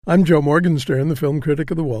I'm Joe Morgenstern, the film critic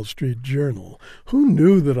of the Wall Street Journal. Who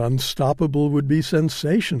knew that Unstoppable would be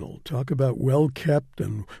sensational? Talk about well-kept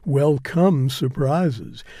and welcome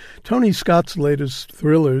surprises. Tony Scott's latest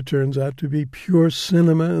thriller turns out to be pure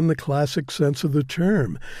cinema in the classic sense of the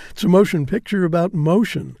term. It's a motion picture about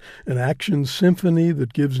motion, an action symphony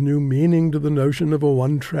that gives new meaning to the notion of a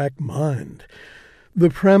one-track mind. The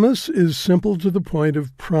premise is simple to the point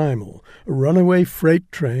of primal. A runaway freight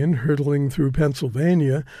train hurtling through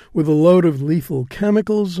Pennsylvania with a load of lethal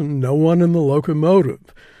chemicals and no one in the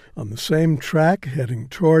locomotive. On the same track, heading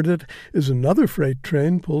toward it, is another freight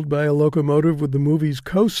train pulled by a locomotive with the movie's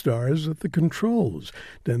co-stars at the controls.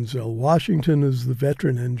 Denzel Washington is the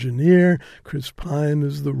veteran engineer, Chris Pine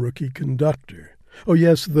is the rookie conductor. Oh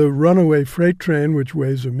yes, the runaway freight train, which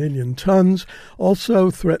weighs 1 million tons,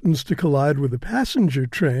 also threatens to collide with a passenger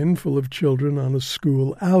train full of children on a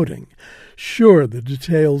school outing. Sure, the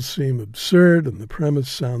details seem absurd and the premise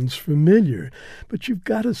sounds familiar, but you've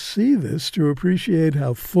got to see this to appreciate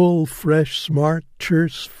how full, fresh, smart,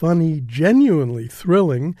 terse, funny, genuinely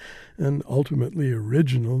thrilling, and ultimately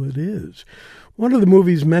original it is. One of the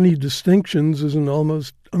movie's many distinctions is an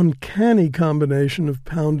almost uncanny combination of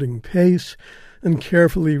pounding pace and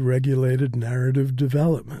carefully regulated narrative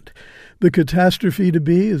development. The catastrophe to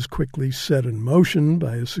be is quickly set in motion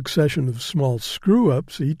by a succession of small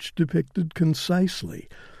screw-ups, each depicted concisely.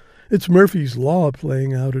 It's Murphy's Law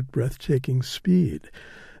playing out at breathtaking speed.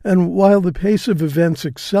 And while the pace of events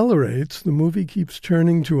accelerates, the movie keeps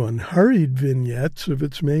turning to unhurried vignettes of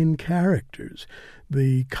its main characters,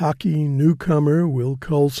 the cocky newcomer Will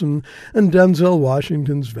Coulson and Denzel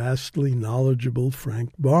Washington's vastly knowledgeable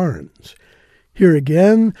Frank Barnes. Here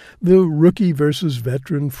again, the rookie versus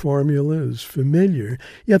veteran formula is familiar,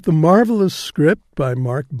 yet the marvelous script by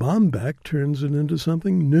Mark Bombeck turns it into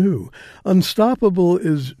something new. Unstoppable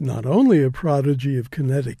is not only a prodigy of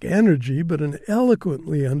kinetic energy, but an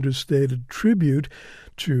eloquently understated tribute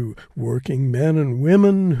to working men and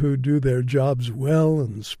women who do their jobs well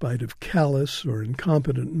in spite of callous or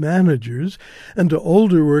incompetent managers, and to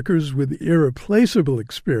older workers with irreplaceable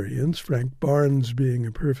experience, Frank Barnes being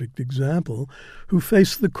a perfect example, who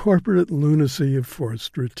face the corporate lunacy of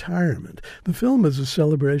forced retirement. The film is a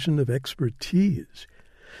celebration of expertise.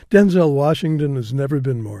 Denzel Washington has never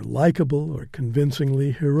been more likable or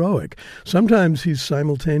convincingly heroic. Sometimes he's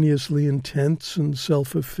simultaneously intense and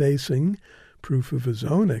self-effacing, proof of his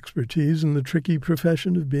own expertise in the tricky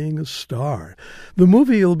profession of being a star. The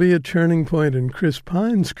movie will be a turning point in Chris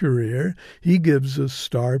Pine's career. He gives a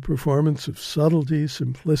star performance of subtlety,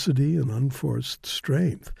 simplicity, and unforced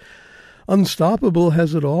strength. Unstoppable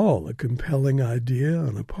has it all, a compelling idea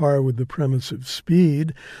on a par with the premise of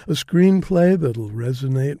Speed, a screenplay that'll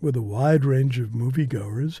resonate with a wide range of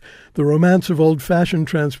moviegoers, the romance of old-fashioned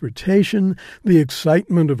transportation, the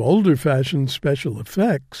excitement of older-fashioned special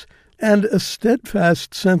effects, and a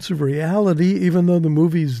steadfast sense of reality, even though the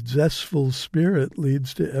movie's zestful spirit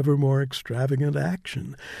leads to ever more extravagant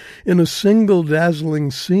action. In a single dazzling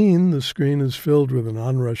scene, the screen is filled with an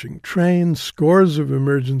onrushing train, scores of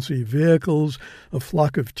emergency vehicles, a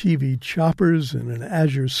flock of TV choppers in an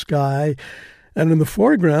azure sky, and in the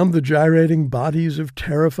foreground, the gyrating bodies of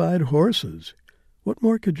terrified horses. What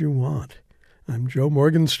more could you want? I'm Joe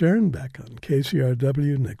Morgenstern, back on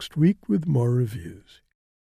KCRW next week with more reviews.